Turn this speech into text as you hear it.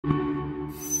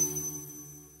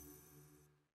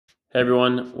Hey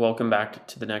everyone, welcome back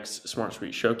to the next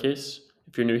SmartSuite showcase.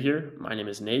 If you're new here, my name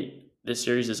is Nate. This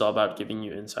series is all about giving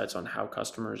you insights on how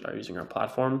customers are using our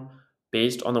platform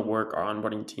based on the work our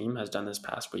onboarding team has done this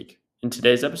past week. In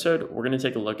today's episode, we're going to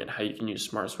take a look at how you can use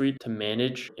SmartSuite to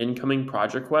manage incoming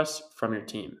project requests from your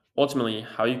team. Ultimately,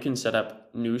 how you can set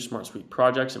up new SmartSuite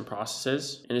projects and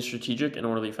processes in a strategic and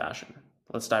orderly fashion.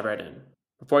 Let's dive right in.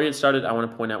 Before I get started, I want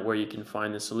to point out where you can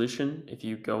find the solution. If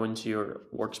you go into your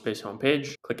workspace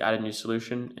homepage, click add a new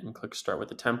solution and click start with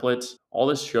the templates. All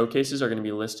the showcases are going to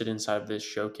be listed inside of this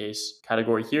showcase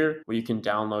category here, where you can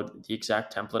download the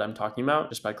exact template I'm talking about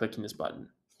just by clicking this button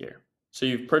here. So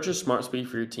you've purchased SmartSuite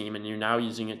for your team and you're now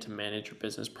using it to manage your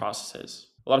business processes.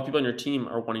 A lot of people on your team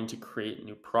are wanting to create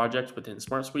new projects within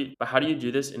SmartSuite, but how do you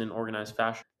do this in an organized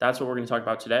fashion? That's what we're going to talk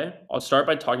about today. I'll start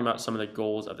by talking about some of the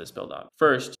goals of this build out.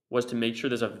 First was to make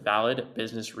sure there's a valid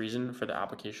business reason for the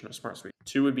application of SmartSuite.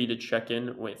 Two would be to check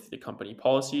in with the company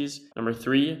policies. Number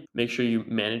three, make sure you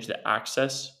manage the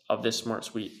access of this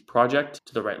SmartSuite project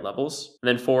to the right levels. And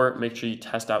then four, make sure you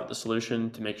test out the solution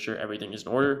to make sure everything is in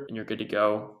order and you're good to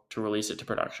go to release it to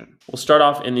production. We'll start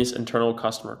off in this internal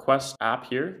customer request app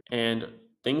here, and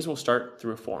things will start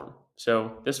through a form.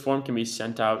 So this form can be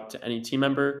sent out to any team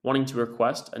member wanting to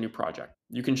request a new project.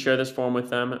 You can share this form with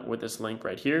them with this link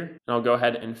right here, and I'll go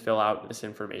ahead and fill out this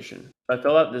information. If I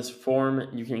fill out this form,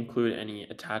 you can include any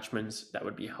attachments that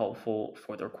would be helpful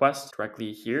for the request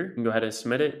directly here. You can go ahead and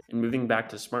submit it. And moving back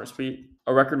to SmartSuite,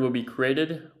 a record will be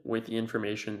created with the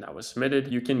information that was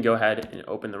submitted. You can go ahead and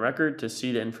open the record to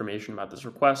see the information about this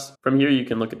request. From here, you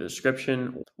can look at the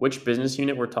description, which business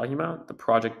unit we're talking about, the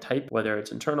project type, whether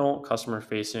it's internal, customer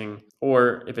facing,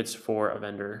 or if it's for a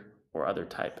vendor or other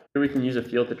type. Here we can use a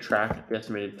field to track the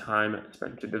estimated time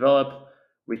spent to develop.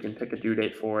 We can pick a due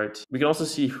date for it. We can also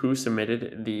see who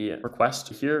submitted the request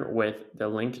here with the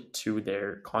link to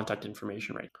their contact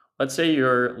information right. Let's say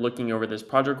you're looking over this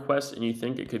project request and you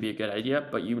think it could be a good idea,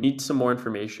 but you need some more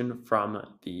information from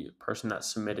the person that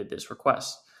submitted this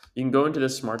request. You can go into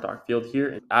this Smart Doc field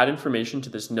here and add information to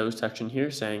this notes section here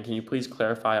saying, can you please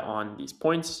clarify on these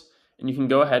points? And you can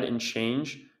go ahead and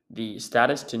change the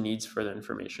status to needs further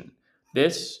information.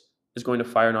 This is going to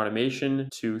fire an automation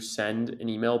to send an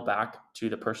email back to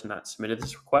the person that submitted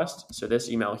this request. So this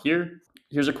email here,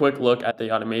 here's a quick look at the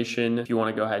automation. If you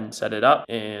want to go ahead and set it up,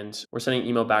 and we're sending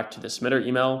email back to the submitter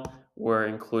email. We're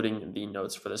including the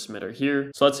notes for the submitter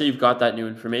here. So let's say you've got that new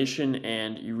information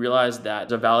and you realize that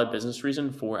there's a valid business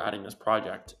reason for adding this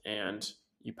project, and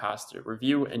you passed the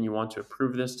review and you want to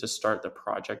approve this to start the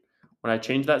project. When I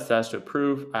change that status to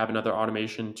approve, I have another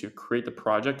automation to create the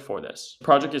project for this. The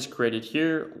project is created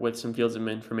here with some fields of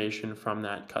information from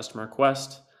that customer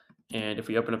request. And if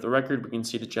we open up the record, we can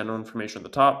see the general information at the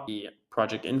top, the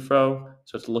project info.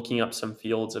 So it's looking up some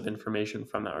fields of information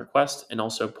from that request and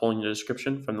also pulling the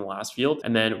description from the last field.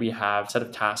 And then we have a set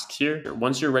of tasks here.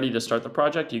 Once you're ready to start the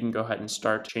project, you can go ahead and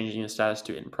start changing the status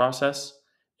to in process.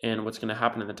 And what's going to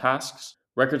happen in the tasks.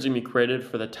 Records are going to be created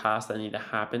for the tasks that need to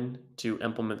happen to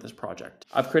implement this project.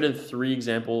 I've created 3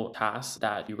 example tasks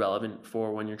that be relevant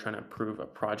for when you're trying to approve a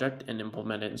project and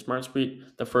implement it in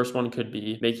SmartSuite. The first one could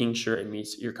be making sure it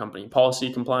meets your company policy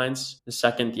compliance. The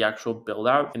second, the actual build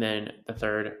out. And then the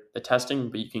third, the testing,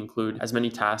 but you can include as many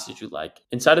tasks as you like.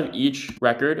 Inside of each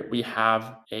record, we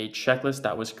have a checklist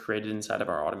that was created inside of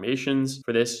our automations.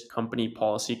 For this company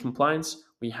policy compliance,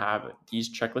 we have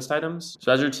these checklist items.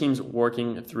 So as your team's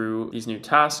working through these new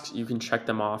tasks, you can check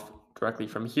them off directly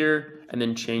from here and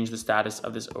then change the status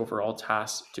of this overall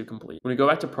task to complete. When we go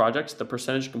back to projects, the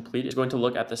percentage complete is going to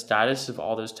look at the status of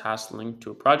all those tasks linked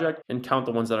to a project and count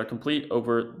the ones that are complete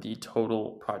over the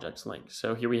total projects linked.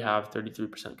 So here we have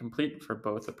 33% complete for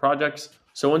both the projects.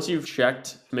 So once you've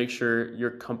checked, make sure your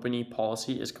company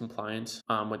policy is compliant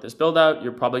with this build out,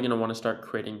 you're probably going to want to start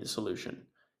creating the solution.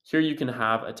 Here you can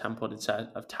have a templated set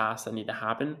of tasks that need to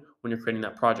happen when you're creating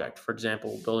that project. For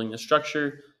example, building the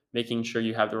structure, making sure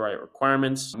you have the right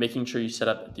requirements, making sure you set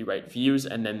up the right views,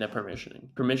 and then the permissioning.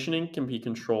 Permissioning can be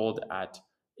controlled at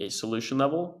a solution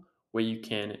level where you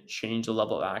can change the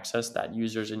level of access that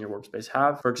users in your workspace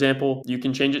have. For example, you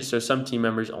can change it so some team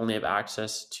members only have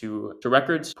access to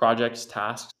records, projects,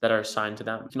 tasks that are assigned to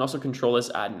them. You can also control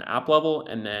this at an app level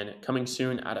and then coming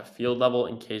soon at a field level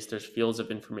in case there's fields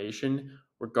of information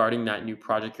regarding that new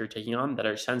project you're taking on that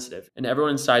are sensitive. And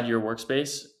everyone inside your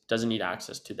workspace doesn't need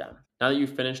access to them. Now that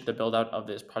you've finished the build out of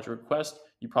this project request,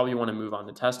 you probably want to move on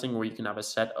to testing where you can have a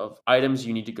set of items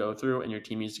you need to go through and your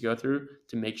team needs to go through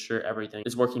to make sure everything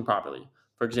is working properly.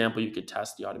 For example, you could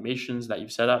test the automations that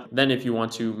you've set up. Then if you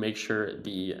want to make sure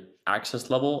the access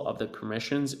level of the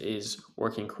permissions is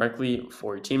working correctly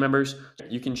for your team members,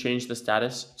 you can change the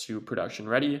status to production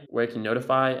ready, where it can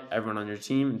notify everyone on your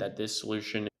team that this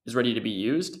solution is ready to be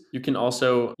used. You can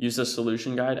also use the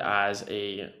solution guide as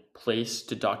a place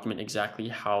to document exactly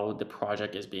how the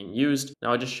project is being used.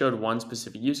 Now, I just showed one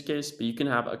specific use case, but you can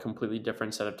have a completely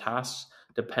different set of tasks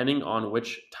depending on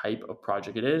which type of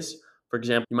project it is. For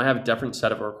example, you might have a different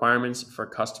set of requirements for a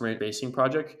customer-facing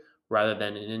project rather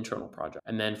than an internal project.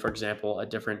 And then, for example, a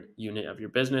different unit of your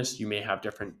business, you may have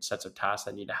different sets of tasks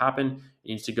that need to happen. It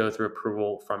needs to go through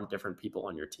approval from different people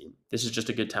on your team. This is just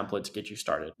a good template to get you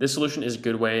started. This solution is a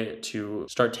good way to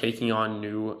start taking on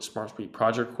new SmartSuite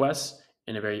project requests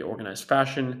in a very organized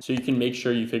fashion. So you can make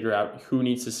sure you figure out who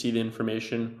needs to see the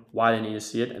information, why they need to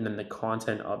see it, and then the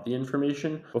content of the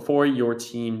information before your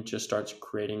team just starts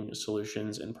creating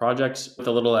solutions and projects with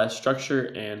a little less structure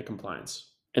and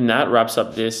compliance. And that wraps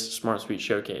up this SmartSuite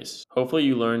showcase. Hopefully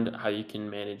you learned how you can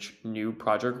manage new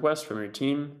project requests from your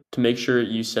team to make sure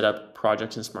you set up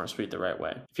projects in SmartSuite the right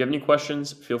way. If you have any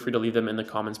questions, feel free to leave them in the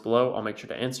comments below. I'll make sure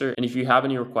to answer. And if you have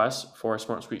any requests for a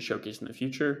SmartSuite showcase in the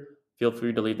future, feel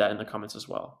free to leave that in the comments as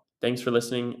well. Thanks for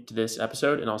listening to this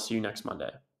episode, and I'll see you next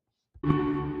Monday.